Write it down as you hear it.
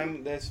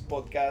This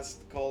podcast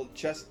called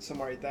Just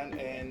Samaritan,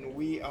 and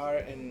we are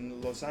in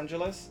Los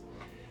Angeles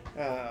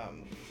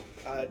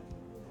at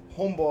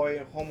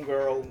Homeboy,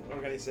 Homegirl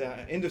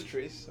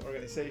Industries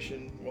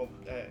organization.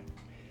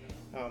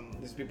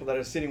 These people that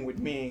are sitting with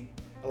me,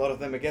 a lot of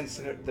them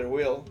against their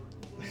will,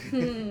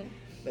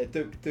 they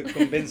took to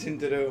convince him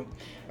to do.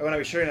 I'm gonna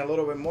be sharing a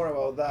little bit more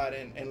about that,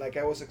 and like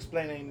I was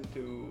explaining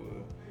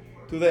to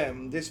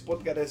them, this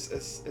podcast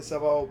is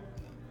about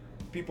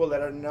people that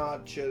are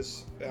not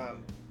just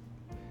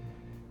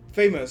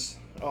famous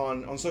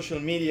on social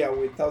media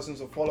with thousands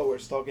of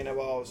followers talking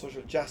about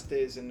social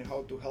justice and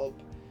how to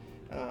help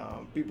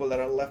people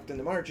that are left in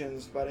the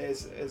margins, but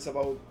it's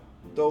about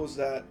those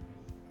that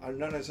are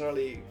not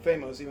necessarily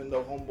famous, even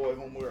though Homeboy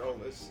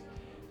Homegirl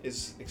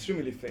is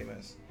extremely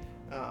famous,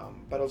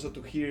 but also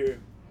to hear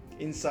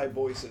inside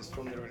voices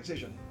from the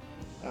organization,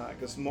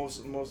 because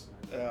most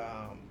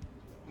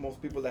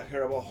people that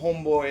hear about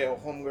Homeboy or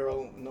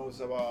Homegirl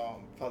knows about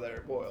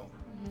Father Boyle,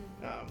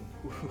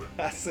 who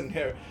hasn't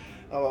heard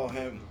about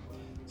him.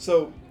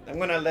 So I'm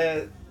gonna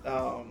let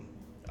I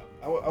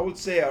would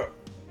say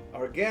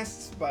our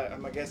guests, but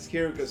I'm a guest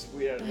here because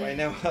we are right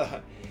now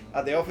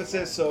at the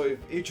offices. So if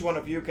each one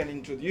of you can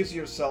introduce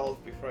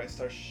yourself before I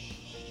start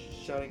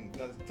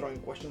throwing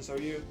questions at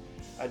you,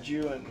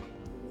 and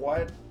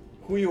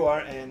who you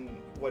are and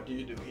what do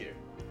you do here.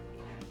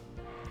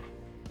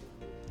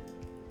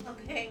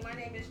 Okay, my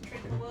name is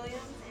Trisha Williams,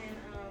 and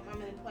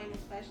I'm an employment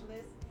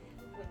specialist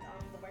with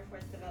the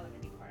Workforce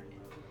Development Department.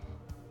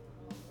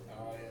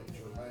 I am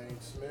Jermaine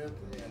Smith,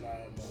 and I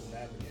am a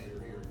navigator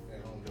here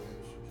at Homeboy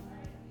Industries.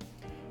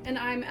 And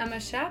I'm Emma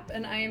Schapp,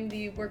 and I am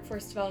the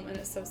Workforce Development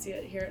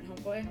Associate here at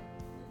Homeboy.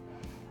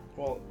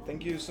 Well,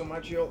 thank you so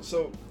much, y'all.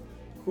 So,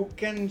 who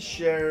can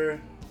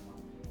share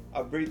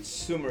a brief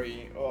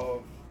summary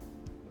of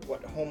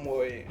what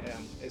Homeboy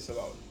is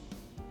about?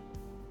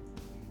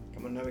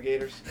 Come on,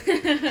 navigators.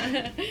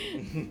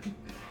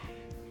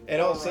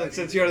 And also,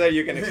 since you're there,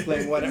 you can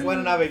explain what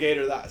a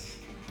navigator does.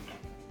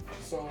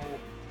 So,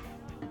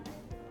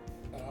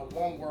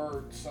 one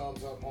word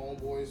sums up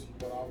Homeboys,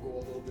 but I'll go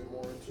a little bit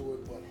more into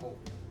it. But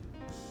hope.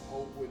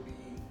 Hope would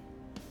be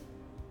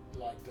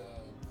like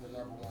the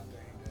number one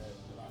thing that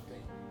I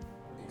think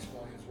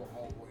explains what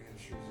Homeboy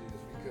Industries is.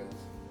 Because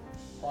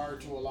prior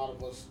to a lot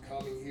of us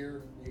coming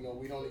here, we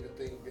don't even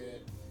think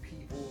that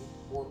people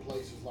or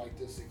places like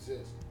this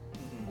exist.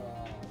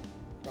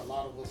 A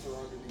lot of us are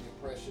under the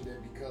impression that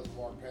because of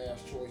our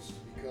past choices,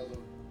 because of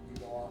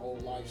our whole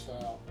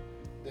lifestyle,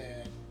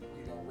 that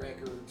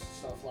records,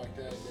 stuff like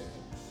that,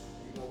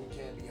 we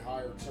can't be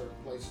hired certain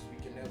places, we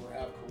can never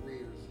have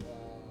careers,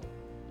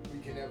 we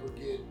can never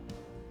get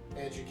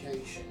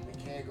education, we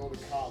can't go to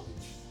college.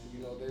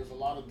 There's a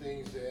lot of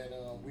things that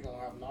we don't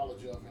have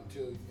knowledge of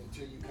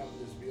until you come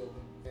to this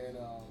building. And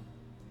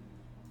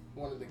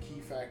one of the key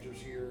factors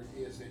here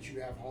is that you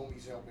have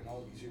homies helping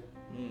homies here.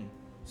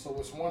 So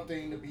it's one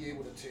thing to be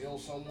able to tell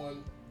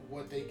someone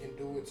what they can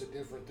do. It's a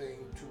different thing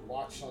to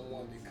watch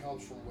someone that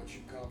comes from what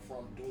you come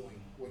from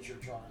doing what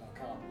you're trying to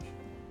accomplish.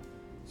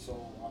 So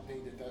I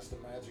think that that's the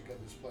magic of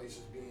this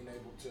place, is being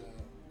able to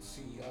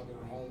see other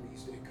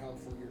homies that come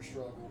from your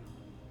struggle,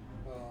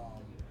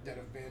 that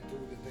have been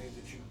through the things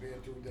that you've been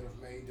through, that have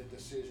made the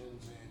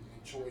decisions and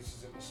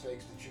choices and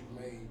mistakes that you've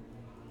made.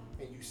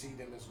 And you see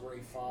them as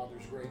great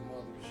fathers, great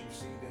mothers. You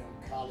see them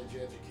college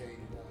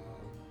educated,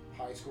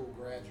 high school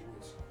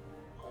graduates.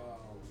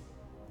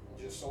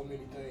 Just so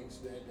many things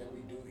that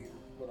we do here,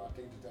 but I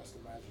think that that's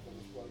the magic of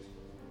this place.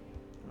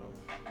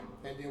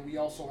 And then we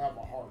also have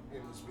a heart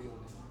in this building.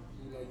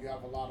 You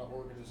have a lot of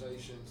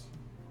organizations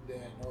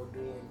that are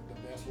doing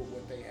the best with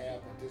what they have,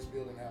 but this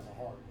building has a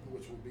heart,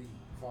 which will be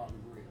Father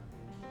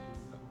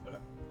Grid.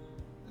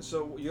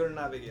 So you're a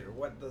navigator.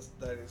 What does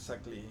that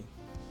exactly?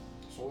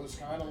 So it's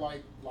kind of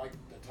like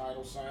the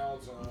title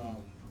sounds.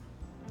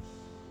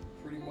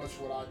 Pretty much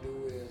what I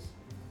do is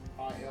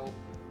I help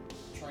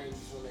trainees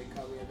when they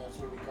come in. That's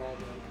what we call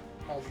them,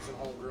 homies and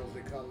homegirls.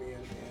 They come in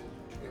and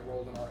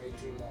enroll in our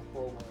 18-month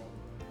program.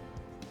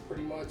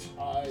 Pretty much,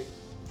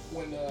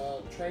 when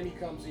the trainee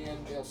comes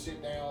in, they'll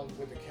sit down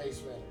with the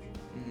case manager.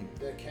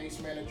 The case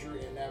manager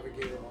and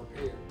navigator are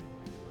paired.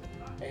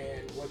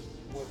 And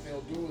what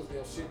they'll do is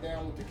they'll sit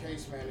down with the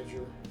case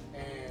manager,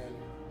 and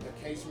the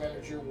case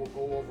manager will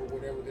go over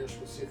whatever their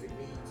specific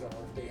needs are.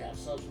 If they have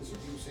substance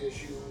abuse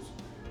issues,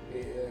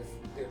 if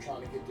they're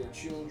trying to get their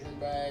children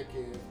back,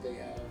 if they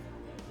have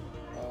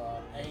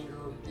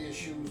anger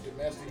issues,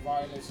 domestic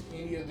violence,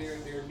 any of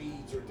their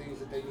needs or things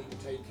that they need to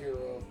take care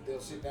of, they'll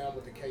sit down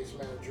with the case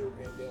manager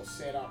and they'll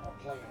set out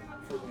a plan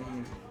for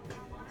them.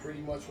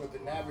 Pretty much what the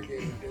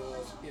navigator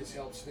does is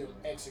helps them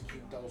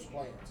execute those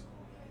plans.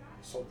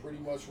 So pretty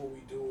much what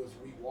we do is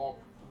we walk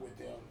with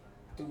them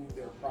through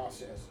their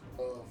process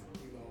of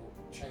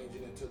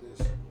changing into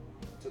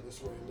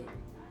this way of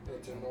living,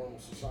 into normal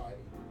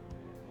society.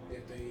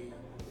 If they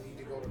need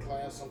to go to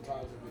class,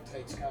 sometimes if it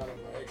takes kind of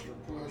an extra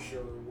push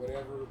or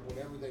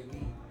whatever they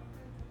need.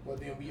 But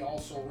then we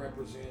also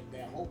represent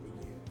that hope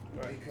again,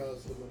 right?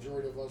 Because the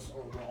majority of us,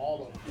 or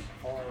all of us,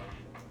 are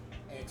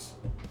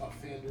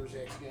ex-offenders,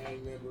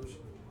 ex-gang members,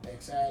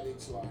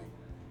 ex-addicts, like,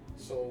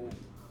 so,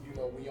 you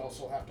know, we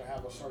also have to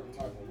have a certain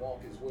type of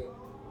walk as well.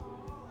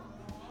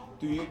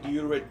 Do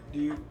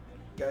you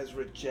guys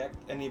reject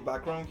any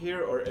background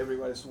here, or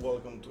everybody's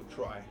welcome to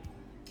try?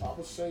 I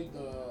would say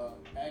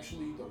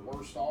actually the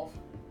worse off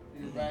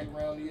your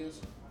background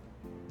is,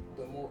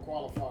 the more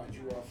qualified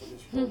you are for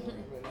this program,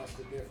 and that's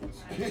the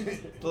difference.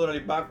 Totally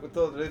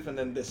different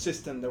than the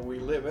system that we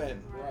live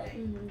in.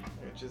 Right.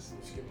 Which is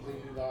It's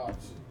completely the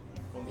opposite.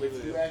 completely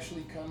If you different.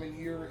 actually come in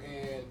here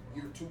and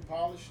you're too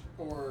polished,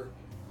 or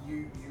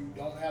you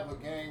don't have a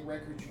gang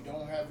record, you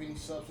don't have any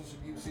substance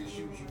abuse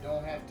issues, you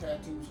don't have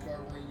tattoos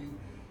covering you,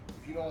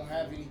 if you don't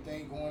have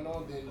anything going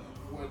on, then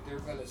what they're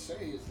gonna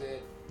say is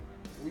that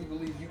we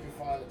believe you can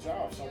find a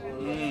job somewhere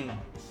else.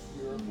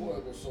 You're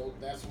employable, so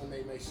that's when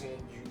they may send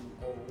you,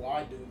 oh, well,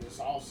 I do this,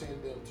 I'll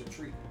send them to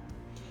treat.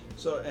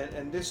 So,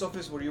 and this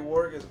office where you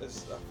work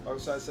is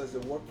outside says the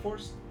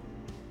workforce.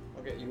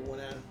 Okay, you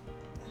wanna?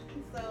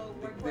 So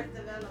workforce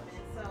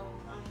development. So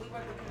we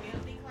work with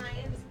community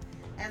clients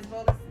as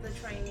well as the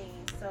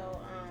trainees.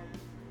 So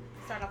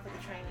start off with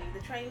the trainees.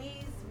 The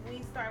trainees,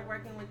 we start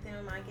working with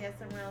them, I guess,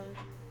 around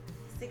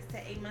 6 to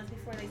 8 months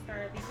before they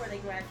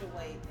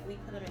graduate. We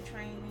put them in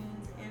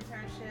trainings,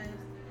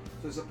 internships.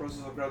 So it's a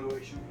process of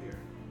graduation here.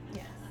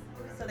 Yes.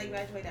 So they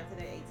graduate after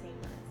their 18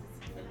 months.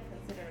 It's really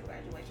considered a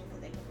graduation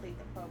because they complete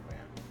the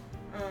program.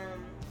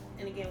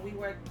 And again, we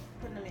work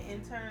putting them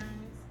in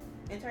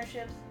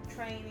internships,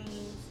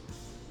 trainings,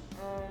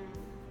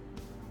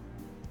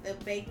 the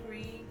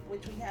bakery,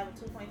 which we have a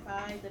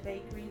 2.5, the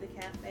bakery, the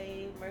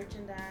cafe,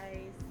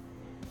 merchandise,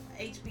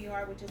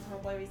 HBR, which is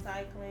Homeboy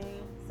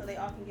Recycling, so they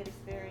all can get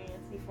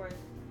experience before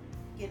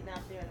getting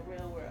out there in the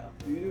real world.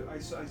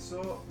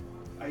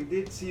 I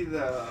did see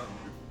the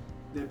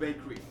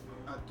bakery.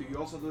 Do you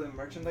also do the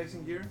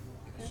merchandising here?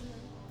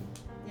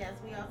 Yes,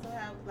 we also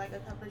have like a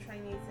couple of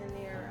trainees in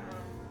there.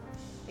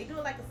 They do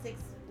like a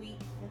 6-week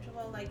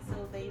interval, like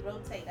so they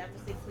rotate after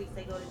 6 weeks.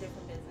 They go to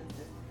different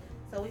businesses.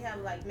 So we have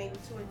like maybe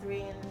 2 or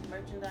 3 in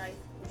merchandise.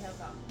 We have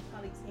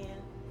probably 10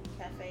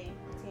 cafe,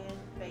 10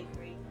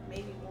 bakery,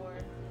 maybe more.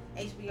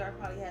 HBR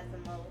probably has the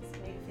most,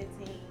 maybe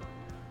 15.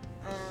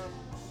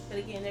 But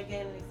again, they're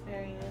getting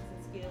experience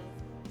and skills.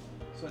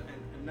 So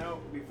and now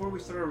before we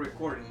started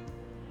recording,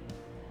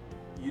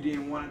 you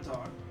didn't want to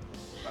talk,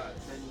 but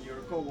then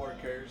your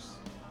coworkers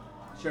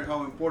share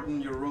how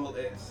important your role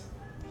is.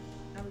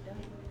 I'm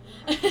done.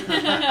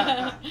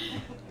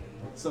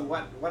 So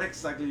what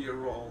exactly your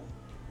role?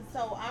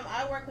 So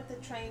I work with the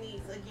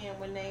trainees again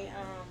when they're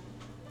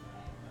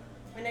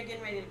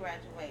getting ready to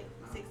graduate,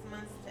 6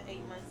 months to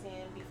 8 months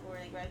in before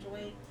they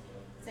graduate,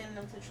 sending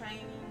them to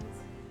trainings,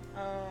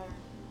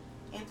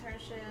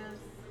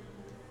 internships,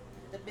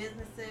 the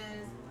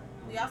businesses.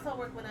 We also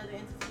work with other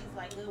entities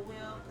like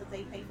Goodwill because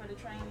they pay for the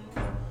training.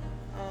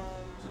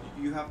 So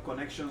you have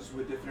connections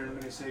with different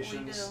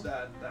organizations We do.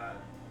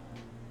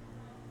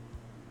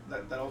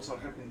 that also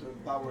helping to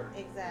empower.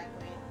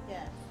 Exactly.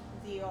 Yes.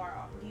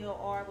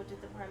 DOR, which is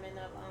Department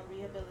of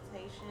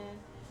Rehabilitation,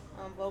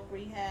 Voc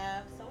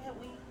Rehab. So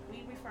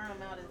we refer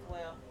them out as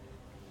well,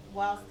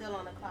 while still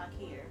on the clock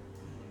here,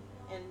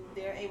 and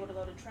they're able to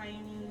go to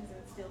trainings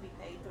and still be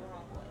paid through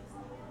Homeboys.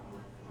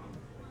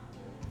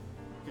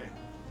 Okay,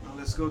 now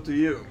let's go to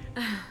you.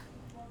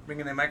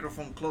 Bringing the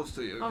microphone close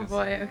to you. Oh 'cause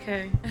boy,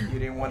 okay. You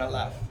didn't want to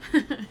laugh.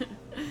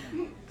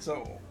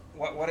 So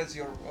what is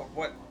your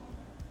what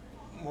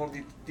more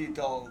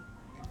detailing?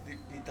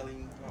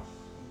 Oh, I'm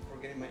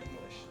forgetting my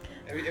English.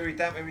 Every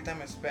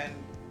time I spend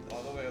a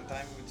little bit of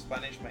time with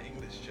Spanish, my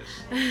English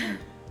just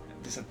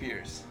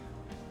disappears.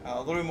 A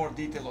little bit more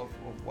detail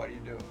of what you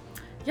do.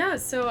 Yeah,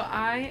 so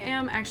I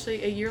am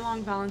actually a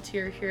year-long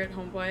volunteer here at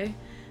Homeboy.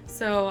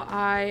 So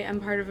I am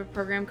part of a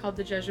program called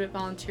the Jesuit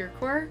Volunteer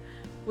Corps,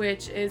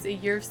 which is a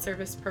year of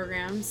service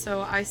program.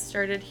 So I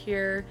started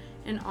here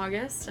in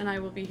August and I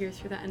will be here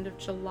through the end of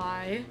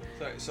July.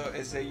 So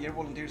it's a year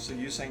volunteer, so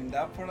you signed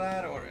up for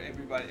that, or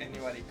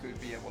anybody could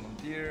be a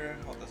volunteer?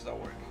 How does that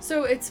work?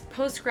 So it's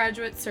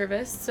postgraduate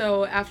service.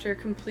 So after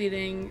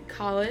completing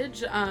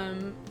college,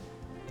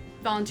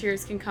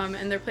 volunteers can come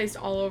and they're placed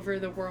all over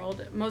the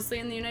world, mostly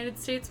in the United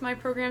States, my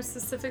program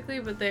specifically,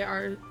 but they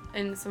are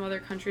in some other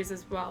countries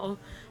as well.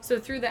 So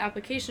through the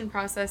application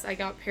process, I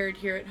got paired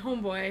here at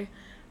Homeboy.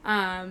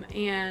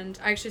 And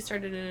I actually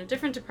started in a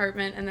different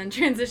department and then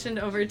transitioned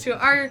over to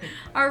our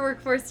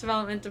workforce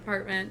development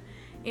department.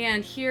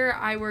 And here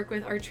I work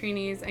with our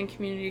trainees and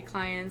community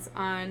clients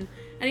on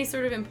any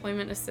sort of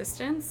employment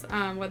assistance,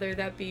 whether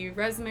that be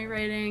resume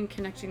writing,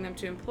 connecting them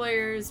to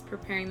employers,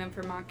 preparing them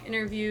for mock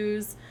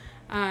interviews,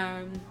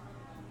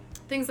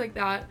 things like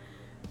that.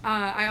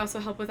 I also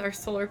help with our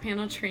solar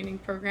panel training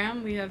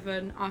program. We have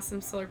an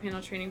awesome solar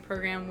panel training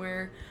program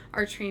where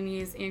our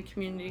trainees and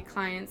community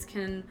clients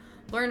can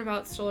learn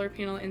about solar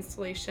panel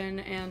installation,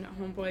 and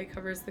Homeboy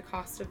covers the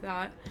cost of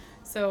that.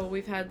 So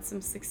we've had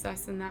some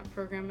success in that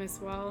program as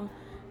well.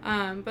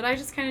 But I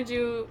just kind of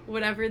do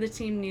whatever the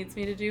team needs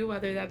me to do,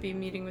 whether that be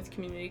meeting with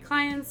community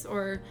clients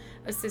or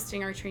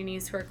assisting our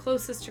trainees who are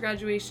closest to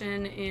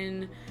graduation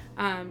in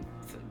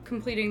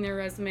completing their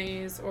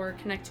resumes or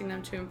connecting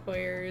them to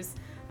employers.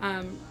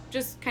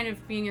 Just kind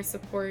of being a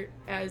support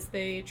as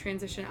they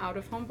transition out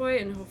of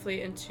Homeboy and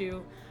hopefully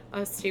into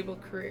a stable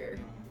career.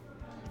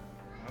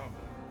 Oh.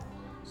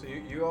 So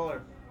you all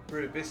are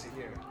pretty busy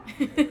here.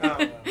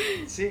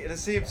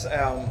 Let's see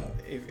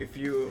if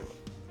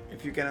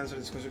you can answer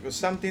this question, because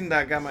something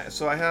that got my,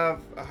 so I have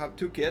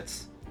 2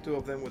 kids, 2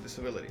 of them with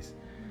disabilities,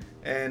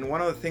 and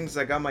one of the things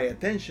that got my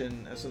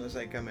attention as soon as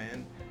I come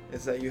in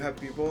is that you have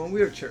people in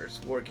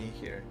wheelchairs working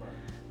here,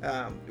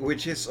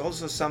 which is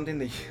also something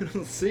that you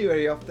don't see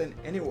very often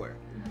anywhere.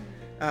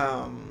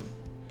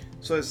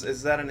 So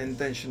is that an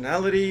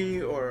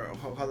intentionality, or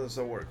how does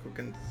that work? Who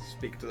can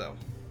speak to that?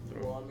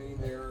 Well, I mean,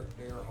 they're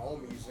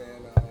homies,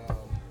 and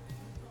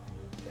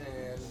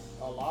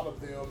a lot of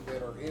them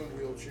that are in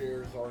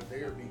wheelchairs are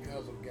there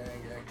because of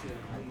gang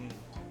activity.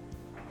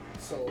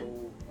 So,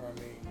 I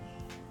mean,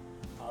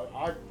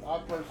 I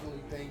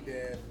personally think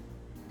that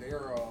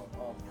they're a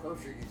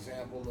perfect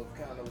example of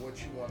kind of what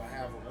you want to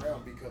have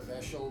around, because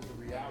that shows the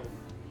reality.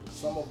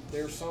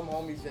 There's some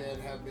homies that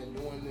have been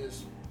doing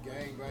this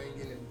gang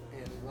banging and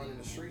running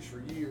the streets for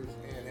years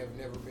and have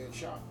never been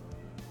shot.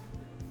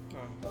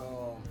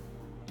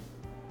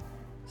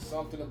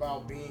 Something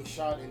about being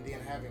shot and then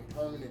having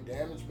permanent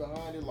damage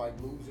behind it, like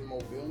losing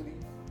mobility,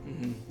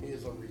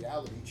 is a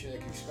reality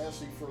check,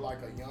 especially for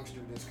like a youngster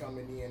that's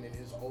coming in and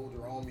his older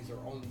homies are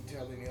only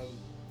telling him,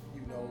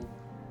 you know,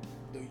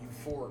 the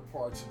euphoric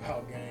parts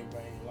about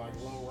gangbanging, like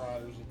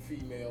lowriders and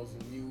females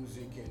and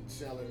music and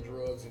selling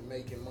drugs and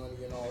making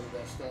money and all of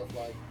that stuff.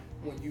 Like,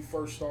 when you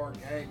first start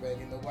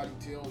gangbanging, nobody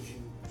tells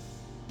you,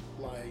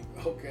 like,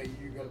 okay,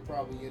 you're gonna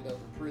probably end up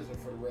in prison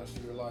for the rest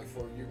of your life,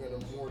 or you're gonna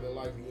more than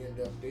likely end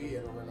up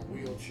dead or in a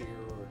wheelchair,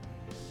 or,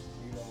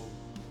 you know,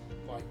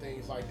 like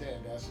things like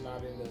that. That's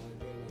not in the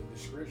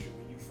description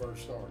when you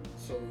first start.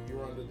 So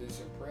you're under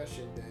this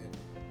impression that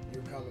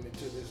you're coming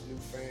into this new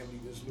family,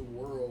 this new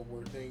world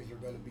where things are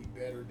gonna be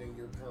better than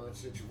your current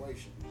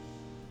situation.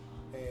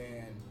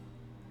 And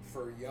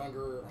for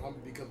younger,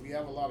 because we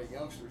have a lot of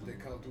youngsters that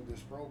come through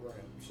this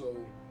program, so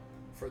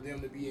for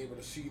them to be able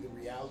to see the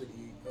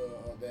reality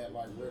of that,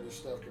 like where this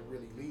stuff can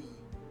really lead,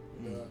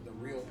 the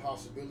real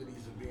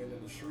possibilities of being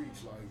in the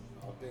streets, like,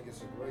 I think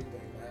it's a great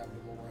thing to have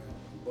them around.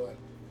 But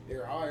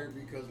they're hired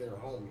because they're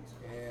homies,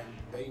 and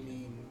they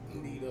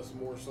need us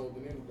more so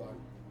than anybody.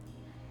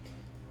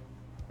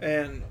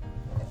 And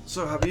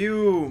so have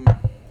you,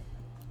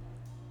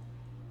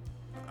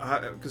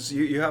 because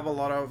you have a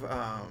lot of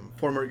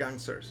former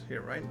gangsters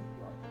here, right?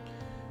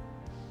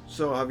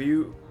 So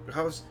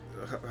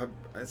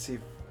let's see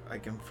if I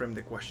can frame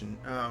the question.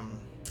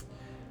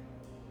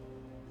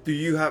 Do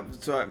you have,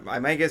 so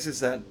my guess is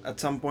that at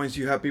some points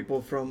you have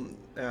people from,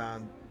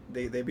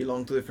 they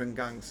belong to different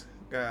gangs,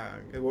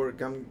 or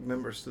gang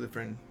members to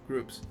different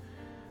groups.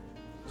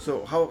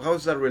 So how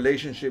is that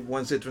relationship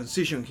once they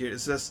transition here?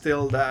 Is there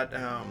still that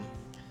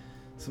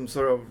some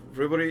sort of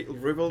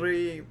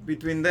rivalry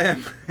between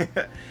them?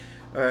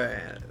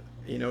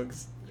 You know,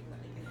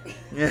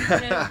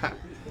 yeah.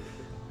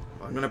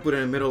 I'm gonna put it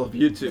in the middle of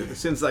you two. It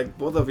seems like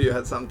both of you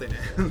had something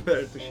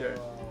there to share.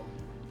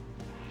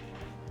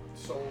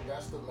 So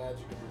that's the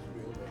magic of this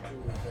building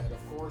too, is that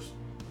of course,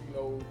 you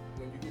know,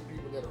 when you get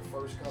people that are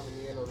first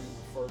coming in or even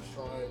first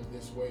trying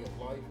this way of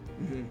life,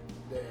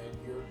 that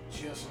you're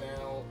just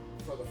now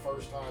for the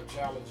first time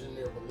challenging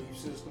their belief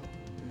system.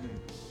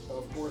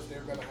 Of course,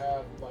 they're gonna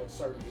have like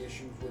certain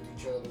issues with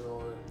each other,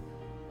 or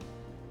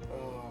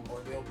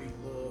there'll be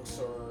looks,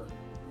 or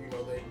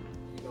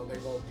they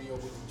gonna deal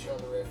with each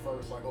other at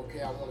first, like,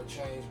 okay, I want to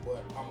change,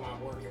 but I'm not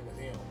working with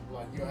him.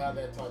 Like, you'll have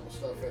that type of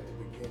stuff at the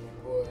beginning,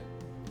 but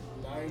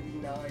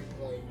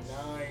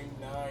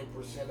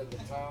 99.99% of the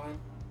time,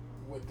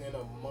 within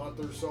a month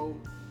or so,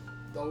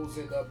 those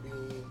end up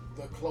being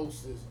the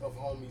closest of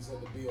homies in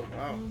the building.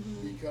 Wow.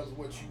 Because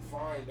what you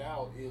find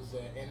out is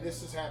that, and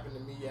this has happened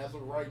to me as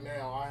of right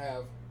now, I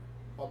have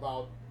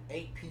about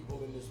 8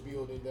 people in this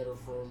building that are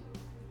from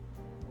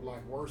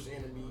like worst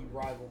enemy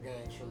rival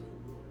gangs from me.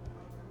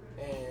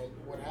 And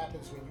what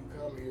happens when you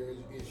come here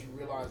is you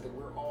realize that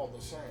we're all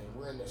the same.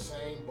 We're in the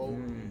same boat.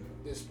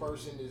 This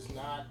person is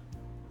not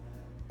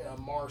a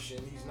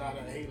Martian. He's not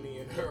an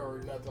alien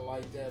or nothing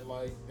like that.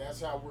 Like,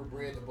 that's how we're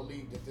bred to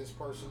believe that this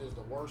person is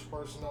the worst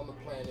person on the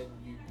planet.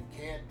 You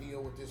can't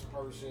deal with this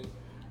person.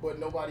 But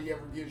nobody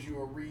ever gives you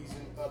a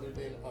reason other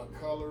than a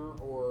color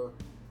or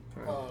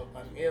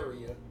an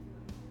area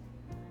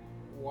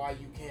why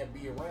you can't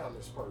be around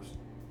this person.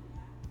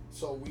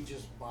 So we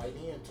just bite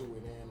into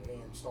it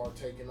and start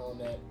taking on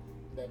that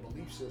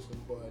belief system.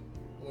 But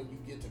when you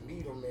get to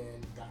meet them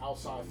and the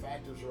outside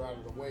factors are out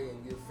of the way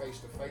and you're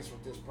face to face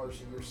with this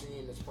person, you're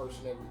seeing this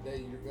person every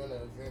day, you're going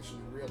to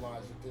eventually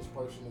realize that this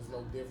person is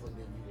no different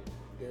than you.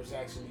 There's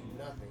actually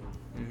nothing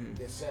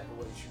that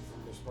separates you from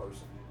this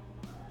person.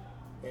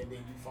 And then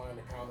you find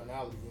a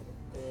commonality in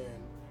them. And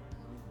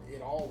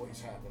it always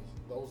happens.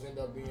 Those end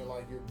up being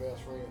like your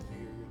best friends in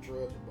here, your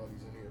trudging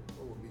buddies in here.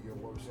 What would be your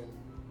worst enemy?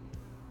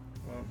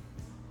 Well,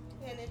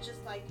 And it's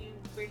just like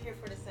we're here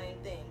for the same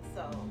thing.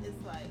 So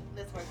it's like,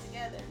 let's work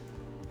together,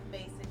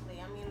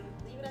 basically. I mean,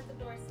 leave it at the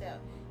doorstep.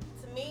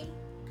 To me,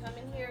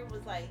 coming here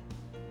was like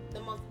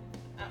the most,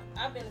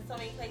 I've been in so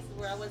many places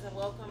where I wasn't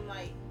welcome.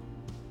 Like,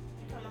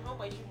 you come to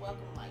Homeboys, you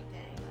welcome like,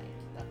 dang,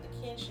 like the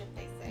kinship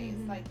they say.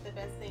 It's like the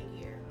best thing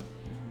here.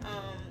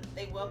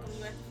 They welcome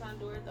you at the front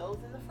door, those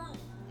in the front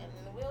and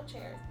in the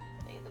wheelchairs.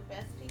 They're the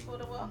best people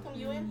to welcome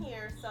you in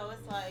here. So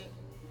it's like,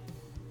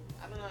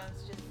 I don't know,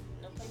 it's just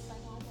no place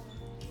like home.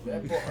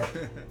 That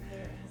part.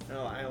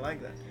 no, I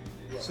like that.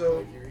 You gotta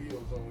So- take your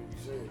heels on when you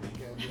say it. You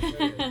can't just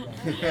say it.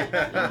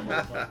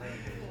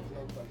 There's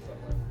no place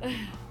like that.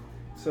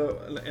 So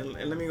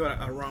and let me go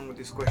around with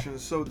these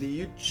questions. So do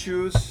you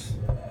choose?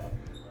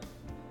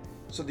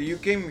 So do you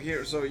came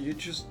here? So you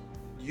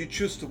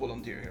choose to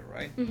volunteer here,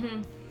 right?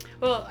 Mm-hmm.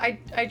 Well,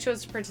 I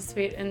chose to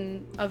participate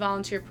in a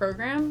volunteer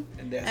program,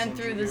 and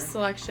through the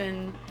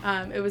selection,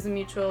 it was a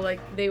mutual, like,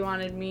 they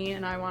wanted me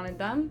and I wanted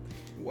them.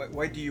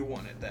 Why do you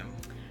want them?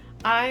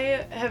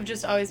 I have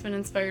just always been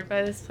inspired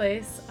by this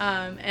place,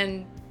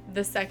 and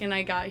the second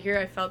I got here,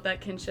 I felt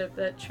that kinship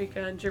that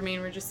Trika and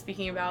Jermaine were just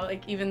speaking about.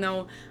 Like, even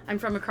though I'm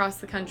from across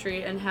the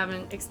country and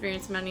haven't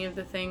experienced many of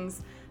the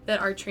things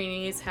that our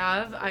trainees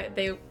have,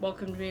 they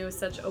welcomed me with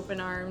such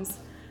open arms.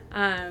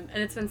 And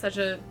it's been such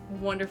a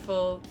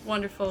wonderful,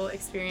 wonderful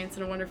experience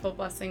and a wonderful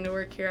blessing to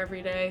work here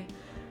every day.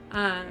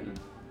 And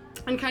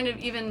kind of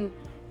even,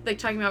 like,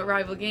 talking about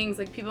rival gangs,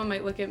 like, people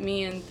might look at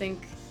me and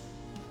think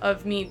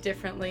of me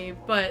differently,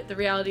 but the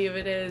reality of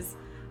it is,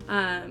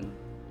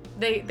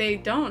 they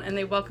don't, and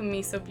they welcome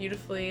me so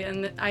beautifully.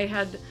 And I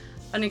had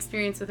an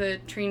experience with a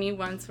trainee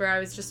once where I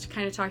was just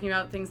kind of talking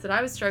about things that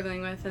I was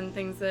struggling with and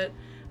things that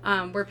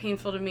were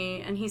painful to me,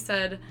 and he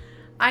said,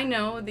 I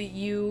know that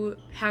you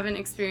haven't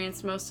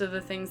experienced most of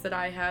the things that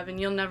I have, and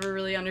you'll never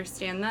really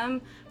understand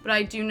them, but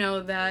I do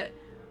know that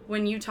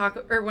when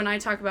I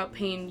talk about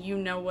pain, you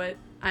know what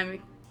I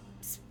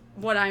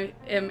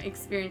am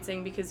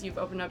experiencing because you've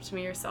opened up to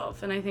me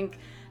yourself. And I think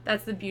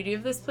that's the beauty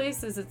of this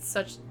place, is it's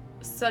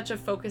such a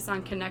focus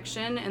on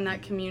connection and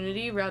that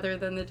community rather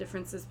than the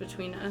differences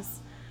between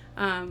us,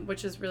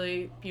 which is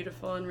really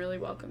beautiful and really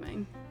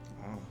welcoming.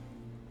 Wow,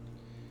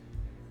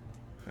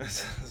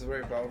 that's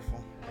very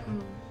powerful.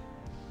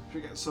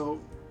 So,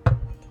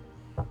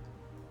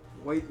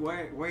 why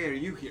are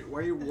you here? Why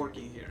are you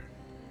working here?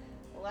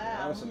 Wow.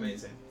 That was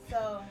amazing.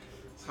 So,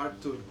 It's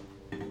hard to.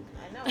 I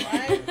know,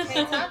 right?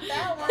 Can't top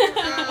that one.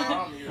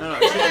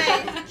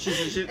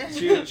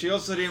 No, she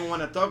also didn't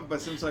want to talk,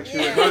 but seems like she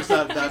Yeah. rehearsed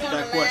that She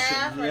wanna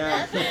question.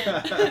 laugh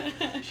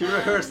Yeah, she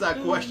rehearsed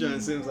that question.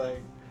 It seems like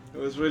it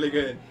was really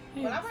good.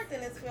 Well, I worked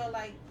in this field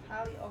like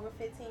probably over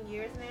 15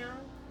 years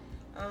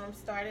now.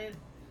 Started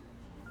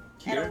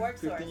at Here, a work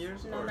 15 source.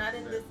 years? No, or not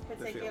in the- this the field?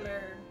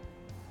 particular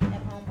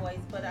at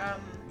Homeboys, but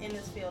in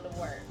this field of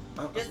work.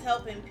 Just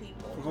helping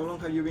people. For how long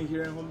have you been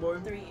here in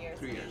Homeboy? 3 years.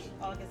 3 years.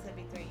 August will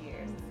be 3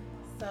 years.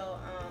 So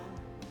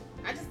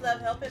I just love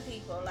helping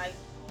people. Like,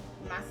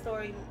 my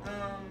story,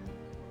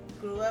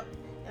 grew up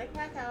in a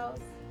crack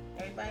house.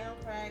 Everybody on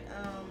crack.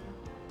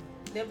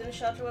 Lived in a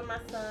shelter with my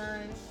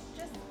son.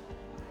 Just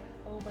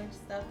a whole bunch of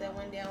stuff that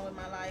went down with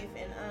my life.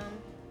 And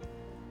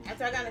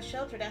after I got in the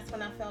shelter, that's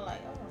when I felt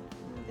like, oh,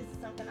 this is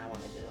something I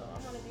want to do. I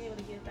want to be able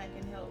to give back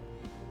and help.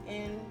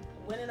 And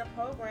went in a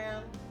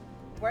program,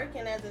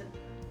 working as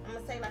I'm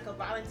gonna say like a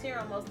volunteer,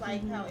 almost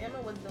like how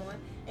Emma was doing,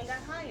 and got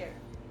hired.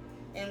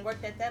 And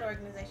worked at that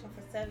organization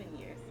for 7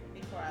 years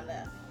before I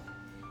left.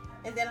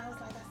 And then I was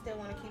like, I still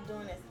want to keep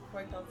doing this.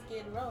 Worked on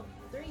Skid Row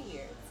for 3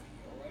 years.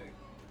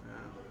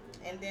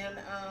 And then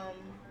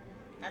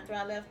after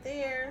I left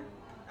there,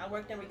 I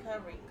worked in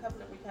recovery, a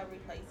couple of recovery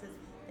places.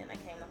 Then I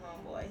came to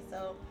Homeboy.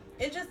 So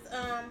it just,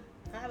 I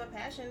have a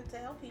passion to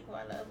help people.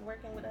 I love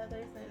working with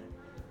others and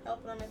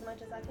helping them as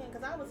much as I can,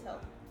 because I was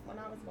helped when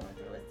I was going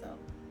through it. So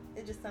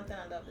it's just something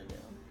I love to do.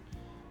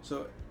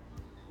 So,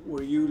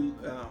 were you?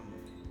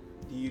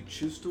 Do you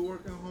choose to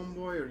work at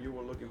Homeboy, or you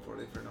were looking for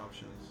different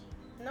options?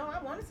 No,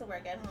 I wanted to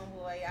work at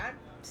Homeboy.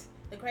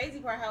 The crazy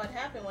part how it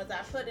happened was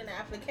I put in an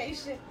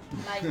application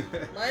like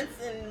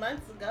months and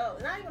months ago.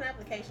 Not even an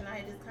application. I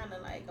had just kind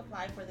of like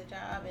applied for the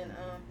job, and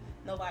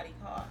nobody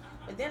called.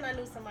 But then I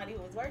knew somebody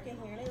who was working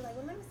here, and they was like,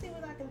 well, let me see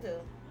what I can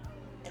do.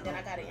 And then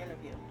I got an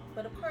interview.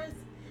 But of course,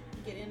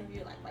 you get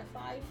interviewed like by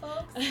 5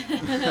 folks. So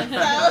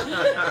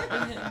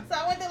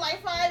I went to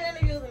like 5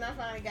 interviews, and I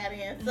finally got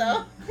in.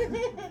 So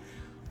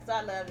so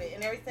I love it.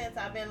 And ever since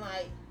I've been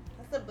like,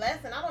 it's a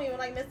blessing. I don't even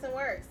like missing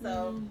work.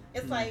 So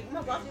it's like,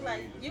 my boss be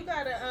like, you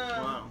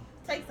gotta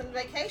take some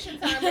vacation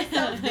time or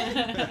something.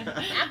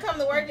 I come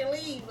to work and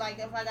leave, like,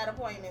 if I got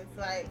appointments.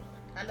 Like,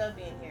 I love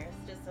being here.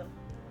 It's just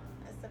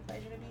it's a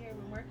pleasure to be here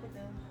and work with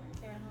them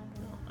here at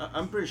home.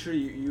 I'm pretty sure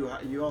you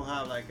all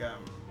have like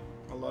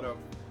a lot of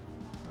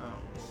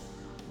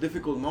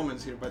difficult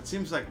moments here, but it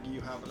seems like you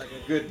have like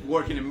a good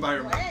working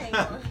environment.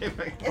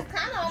 It's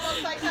kind of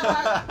almost like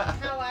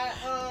how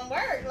I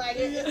work. Like,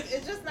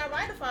 it's just not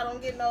right if I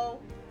don't get no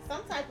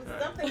some type of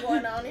something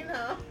going on, you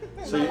know.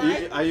 in So my you,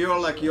 life. are you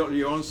all like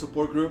your own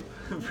support group?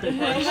 Pretty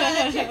much.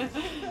 Yes.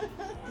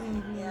 I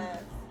mean,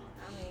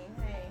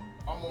 hey.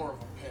 I'm more of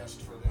a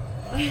pest for them.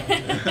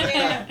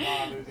 Yeah.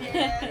 Bother them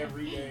Yeah.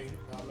 every day.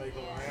 I make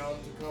a round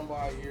to come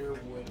by here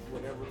with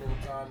whatever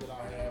little time that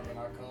I have, and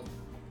I come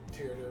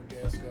tear their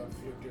desk up,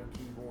 flip their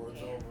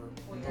keyboards over,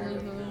 throw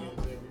their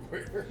pens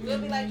everywhere. We'll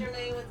be like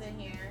Jermaine was in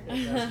here.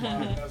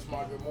 That's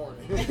my good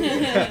morning.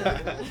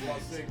 That's my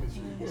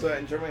signature. So,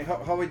 and Jermaine,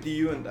 how did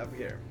you end up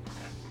here?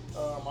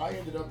 I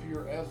ended up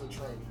here as a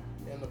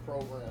trainee in the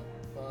program,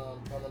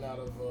 coming out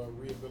of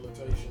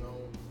rehabilitation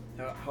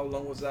home. How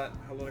long was that?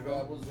 How long ago?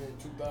 That was in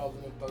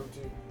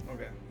 2013.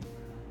 Okay.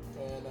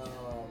 And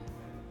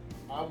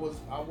I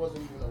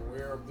wasn't even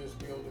aware of this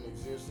building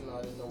existing.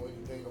 I didn't know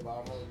anything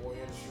about Homeboy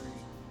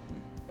Industries.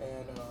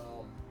 And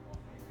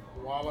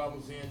while I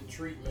was in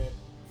treatment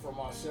for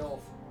myself,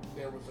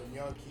 there was a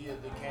young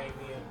kid that came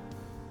in,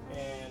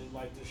 and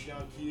like this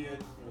young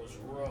kid was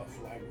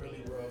rough, like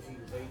really rough. He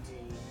was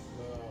 18.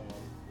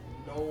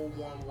 No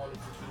one wanted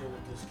to deal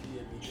with this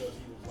kid because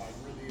he was like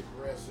really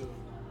aggressive,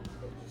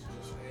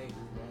 just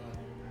angry, man.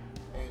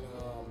 And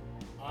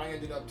I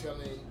ended up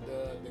telling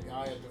the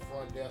guy at the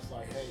front desk,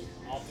 like, hey,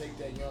 I'll take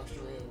that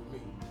youngster in with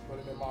me, put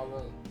him in my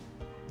room.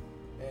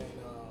 And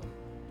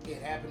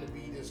it happened to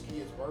be this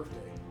kid's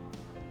birthday.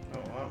 Oh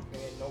wow.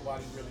 And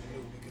nobody really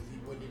knew because he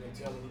wouldn't even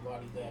tell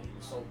anybody that. He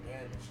was so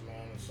damaged,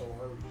 man, and so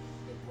hurt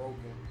and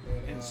broken.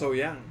 And so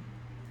young.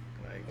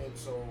 Like. And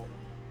so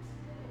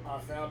I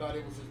found out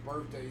it was his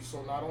birthday.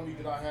 So not only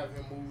did I have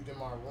him moved in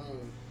my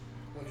room,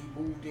 when he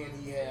moved in,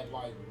 he had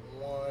like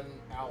one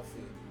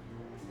outfit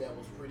that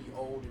was pretty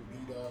old and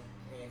beat up,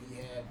 and he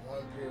had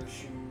one pair of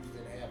shoes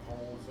that had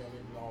holes in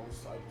it and all this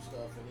type of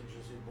stuff, and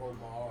it broke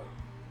my heart.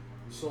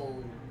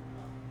 So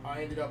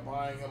I ended up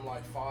buying him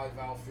like 5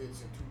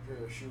 outfits and 2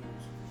 pair of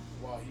shoes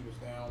while he was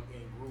down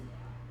in group.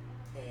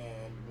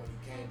 And when he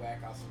came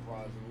back, I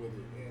surprised him with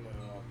it, and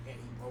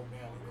he broke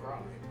down and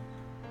cried.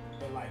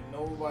 And like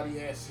nobody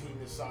had seen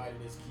the side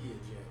of this kid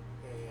yet.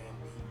 And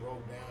he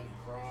broke down, he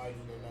cried,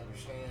 he didn't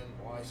understand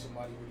why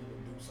somebody would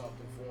even do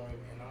something for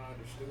him. And I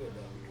understood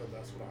that because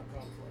that's what I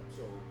come from.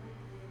 So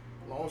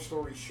long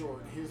story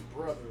short, his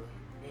brother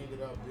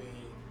ended up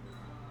being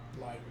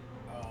like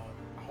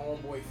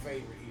homeboy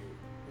favorite here.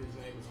 His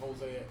name is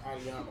Jose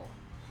Ariano.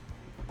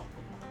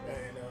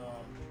 And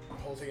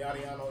Jose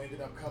Ariano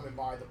ended up coming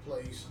by the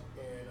place,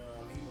 and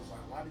he was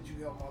like, why did you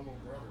help my little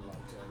brother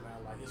like that, man?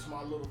 Like, it's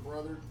my little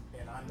brother,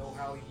 and I know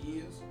how he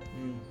is,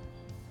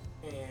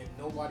 and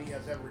nobody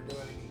has ever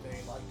done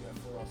anything like that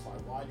for us.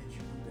 Like, why did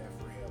you do that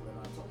for him? And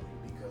I told him,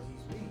 because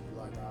he's me.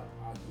 Like, I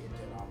get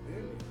that. I've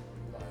been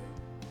there. Like,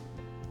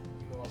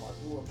 you know, I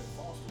grew up in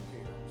foster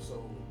care, so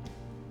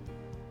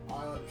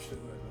I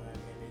understood, man,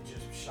 and it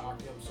just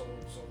shocked him so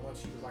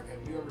much. He was like,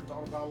 have you ever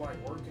thought about, like,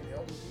 working,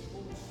 helping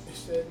people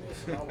instead of this?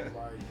 And I was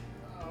like,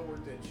 I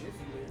worked at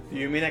Jiffy Lube.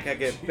 You mean like I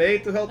get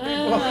paid to help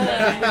people?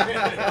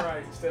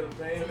 Right, instead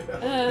of paying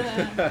them.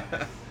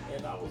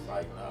 And I was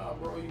like, nah,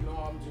 bro, you know,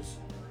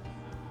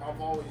 I've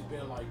always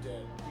been like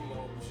that. You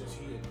know, it was just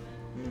hidden.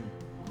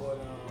 But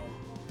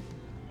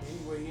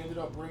anyway, he ended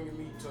up bringing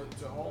me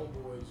to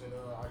Homeboys, and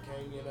I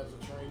came in as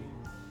a trainee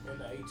in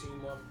the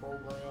 18-month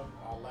program.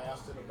 I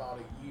lasted about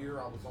a year.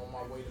 I was on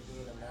my way to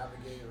being a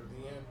navigator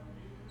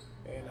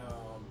then. And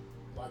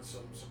like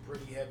some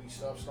pretty heavy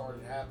stuff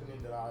started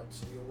happening that I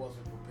still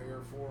wasn't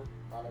prepared for.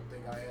 I don't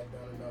think I had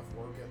done enough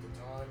work at the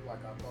time like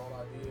I thought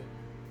I did.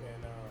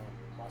 And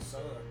my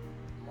son,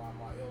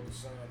 my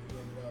eldest son, he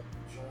ended up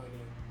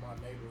joining my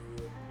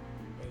neighborhood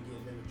and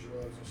getting into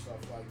drugs and stuff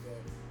like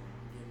that,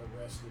 getting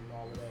arrested and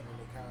all of that.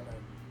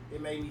 And it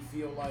made me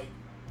feel like,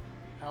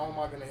 how am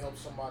I going to help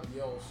somebody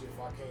else if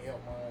I can't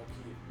help my own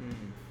kid?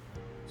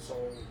 So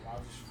I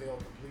just fell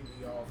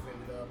completely off,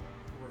 ended up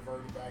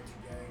reverting back to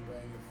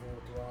gangbanging, full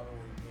throttle,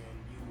 and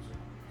using.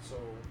 So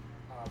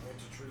I went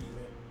to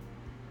treatment,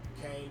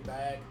 came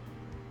back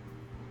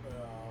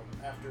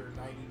after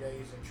 90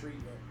 days in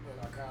treatment,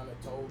 and I kind of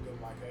told them,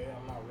 like, hey,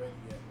 I'm not ready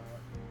yet, man.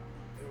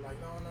 They were like,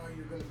 no,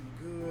 you're going to be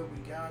good,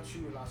 we got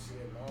you. And I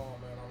said, no,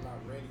 man, I'm not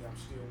ready. I'm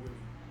still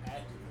really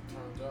active and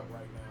turned up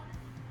right now.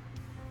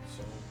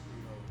 So,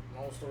 you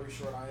know, long story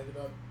short, I ended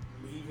up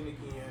leaving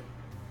again.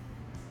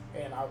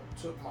 And I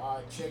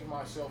checked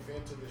myself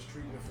into this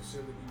treatment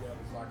facility that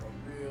was like a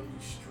really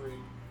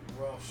strict,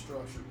 rough,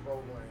 structured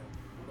program,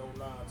 no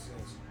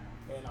nonsense.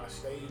 And I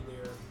stayed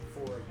there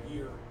for a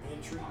year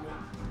in treatment,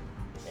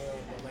 and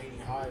the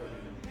lady hired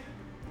me.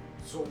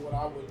 So what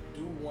I would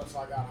do once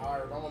I got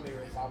hired on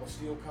there is I would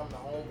still come to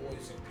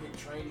Homeboys and pick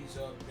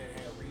trainees up that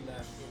had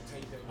relapsed and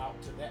take them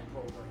out to that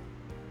program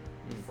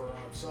for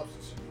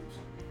substance abuse.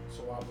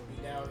 So I would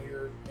be down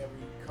here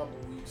every couple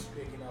of weeks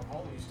picking up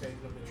homies,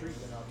 taking them to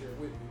treatment out there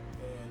with me.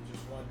 And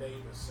just one day,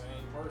 the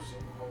same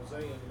person,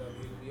 Jose, ended up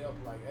hitting me up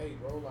like, hey,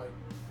 bro, like,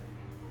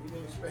 we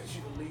didn't expect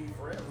you to leave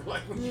forever,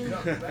 like, when you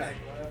come back,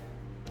 man.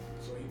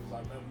 So he was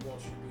like, man, we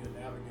want you to be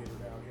a navigator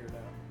down here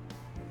now.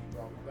 And he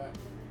brought me back.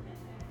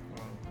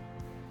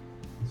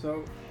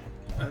 So,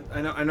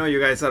 I know you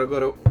guys are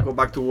going to go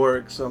back to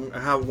work, so I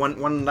have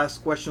one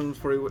last question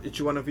for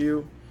each one of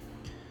you,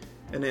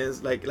 and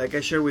is like I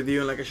shared with you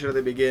and like I shared at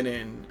the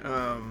beginning.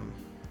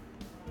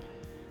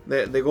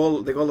 The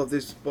goal of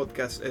this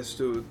podcast is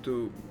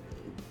to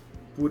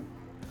put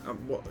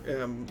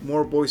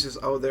more voices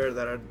out there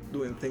that are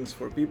doing things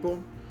for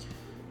people,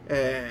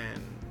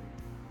 and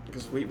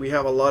because we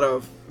have a lot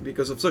of,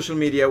 because of social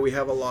media, we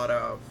have a lot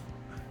of,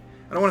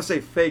 I don't want to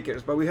say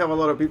fakers, but we have a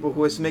lot of people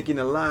who is making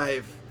a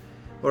life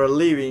or a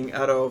living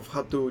out of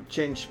how to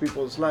change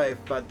people's life,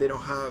 but they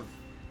don't have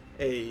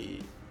a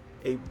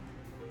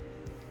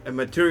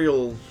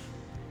material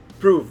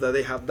proof that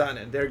they have done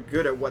it. They're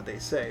good at what they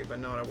say, but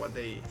not at what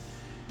they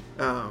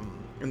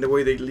and the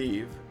way they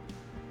live.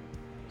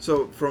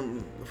 So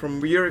from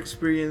your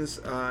experience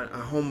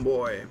a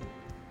Homeboy,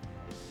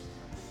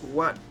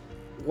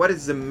 what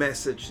is the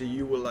message that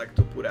you would like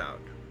to put out?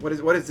 What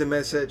is the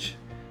message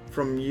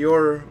from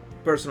your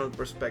personal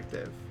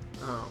perspective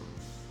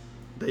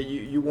that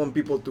you want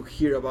people to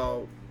hear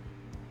about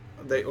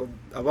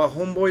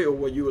Homeboy, or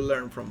what you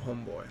learn from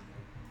Homeboy?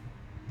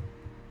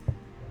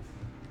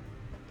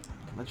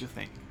 What do you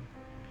think?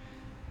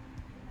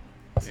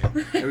 Yeah.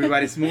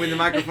 Everybody's moving the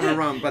microphone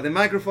around, but the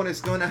microphone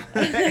is gonna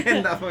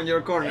end up on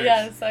your corner.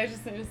 Yes, I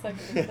just need a second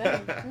to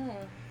think.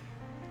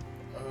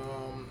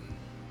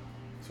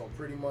 So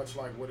pretty much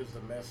like, what is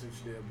the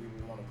message that we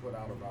would want to put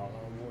out about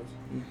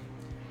Homeboys?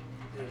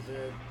 Is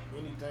that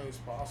anything's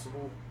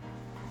possible,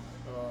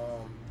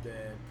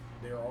 that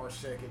there are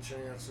second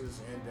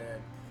chances, and that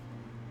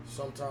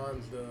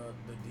sometimes the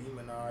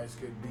demonized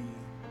could be,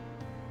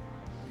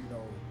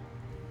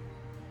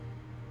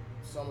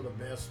 some of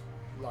the best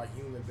like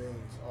human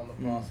beings on the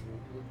possible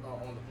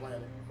on the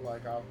planet.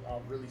 Like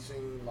I've really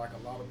seen like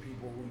a lot of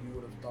people who you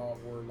would have thought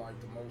were like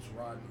the most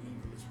rotten,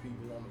 evilest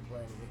people on the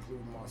planet,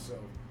 including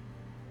myself,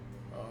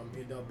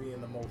 end up being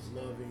the most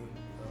loving,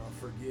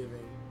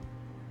 forgiving,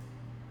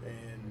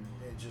 and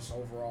just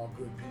overall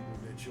good people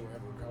that you'll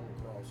ever come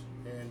across.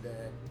 And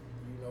that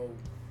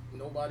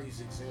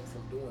nobody's exempt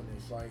from doing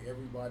this. Like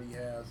everybody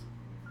has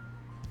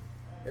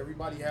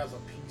a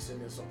piece in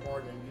this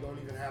apartment. You don't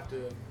even have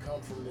to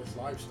come from this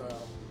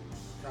lifestyle,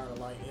 kind of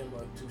like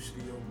Emma, to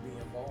still be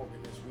involved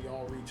in this. We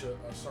all reach a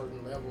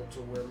certain level to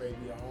where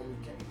maybe a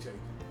homie can't take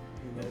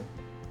it,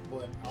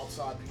 But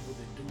outside people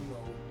that do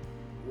know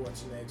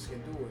what's next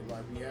can do it.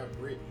 Like we have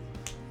Brittany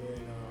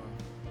in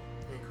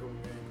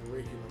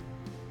curriculum.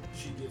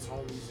 She gets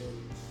homies in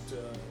to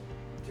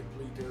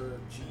complete their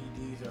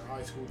GEDs, their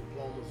high school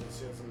diplomas, and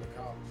sends them to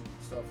college,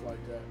 stuff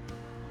like that.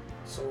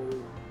 So,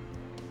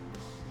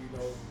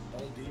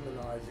 don't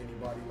demonize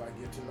anybody. Like,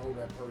 get to know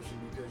that person,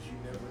 because you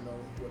never know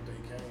what they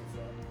came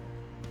from.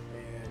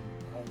 And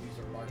homies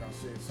are, like I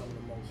said, some of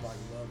the most like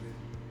loving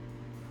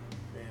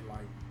and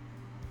like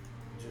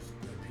just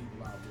good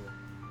people out there.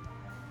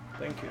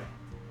 Thank you.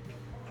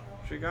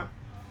 Shika?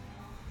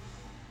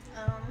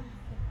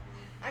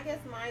 I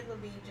guess mine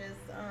would be just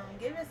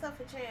give yourself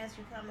a chance.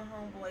 You come to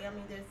Homeboy. I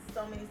mean, there's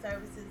so many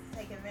services to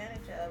take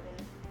advantage of,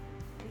 and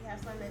we have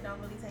some that don't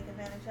really take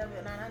advantage of it.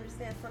 And I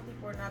understand some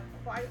people are not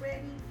quite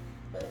ready,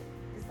 but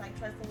it's like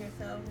trusting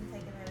yourself and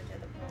taking advantage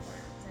of the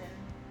programs, and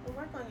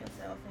work on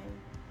yourself,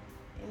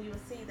 and you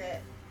will see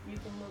that you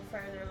can move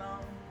further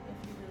along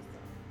if you do so.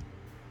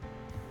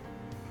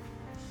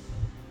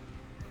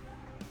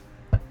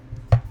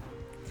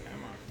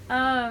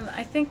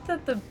 I think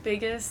that the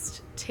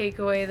biggest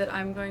takeaway that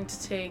I'm going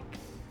to take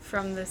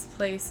from this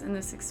place and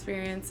this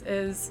experience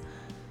is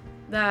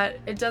that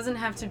it doesn't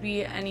have to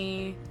be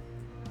anything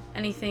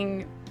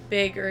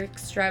big or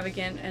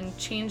extravagant, and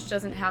change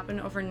doesn't happen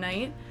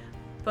overnight,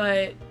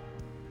 but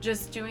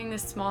just doing the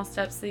small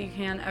steps that you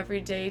can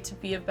every day to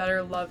be a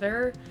better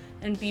lover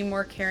and be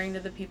more caring to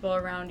the people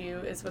around you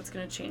is what's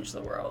going to change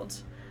the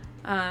world.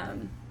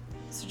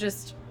 So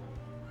just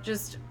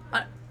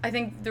I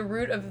think the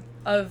root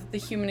of the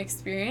human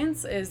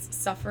experience is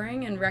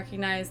suffering, and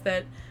recognize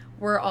that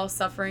we're all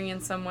suffering in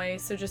some way.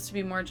 So just to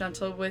be more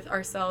gentle with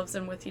ourselves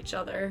and with each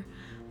other,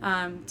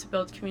 to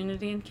build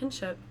community and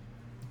kinship.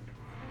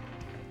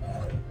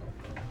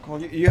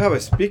 Well, you have a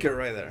speaker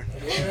right there.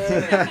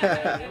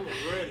 Yeah, it was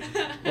ready.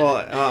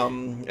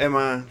 Well,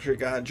 Emma,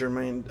 Shika,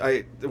 Jermaine,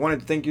 I wanted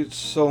to thank you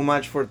so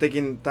much for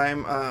taking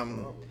time,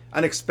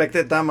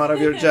 unexpected time out of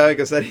your job,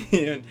 because I didn't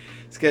even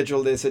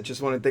schedule this. I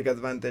just want to take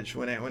advantage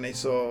when I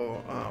saw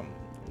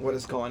what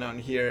is going on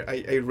here.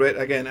 I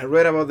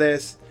read about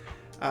this.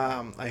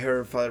 I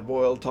heard Father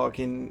Boyle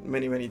talking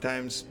many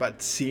times,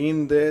 but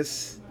seeing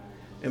this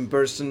in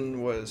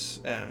person was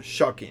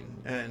shocking.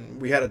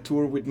 And we had a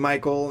tour with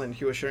Michael, and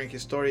he was sharing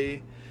his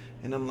story,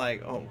 and I'm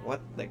like, oh, what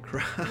the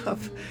crap?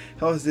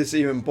 How is this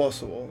even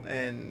possible?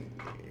 And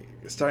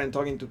starting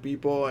talking to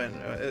people, and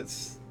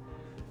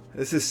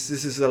this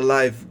is a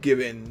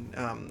life-giving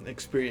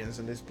experience,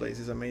 and this place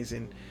is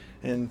amazing.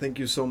 And thank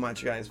you so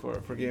much, guys,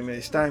 for giving me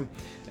this time.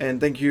 And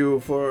thank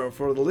you for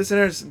the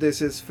listeners. This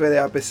is Fede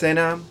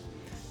Apesena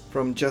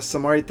from Just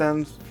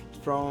Samaritans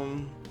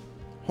from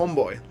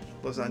Homeboy,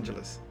 Los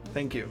Angeles.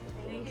 Thank you.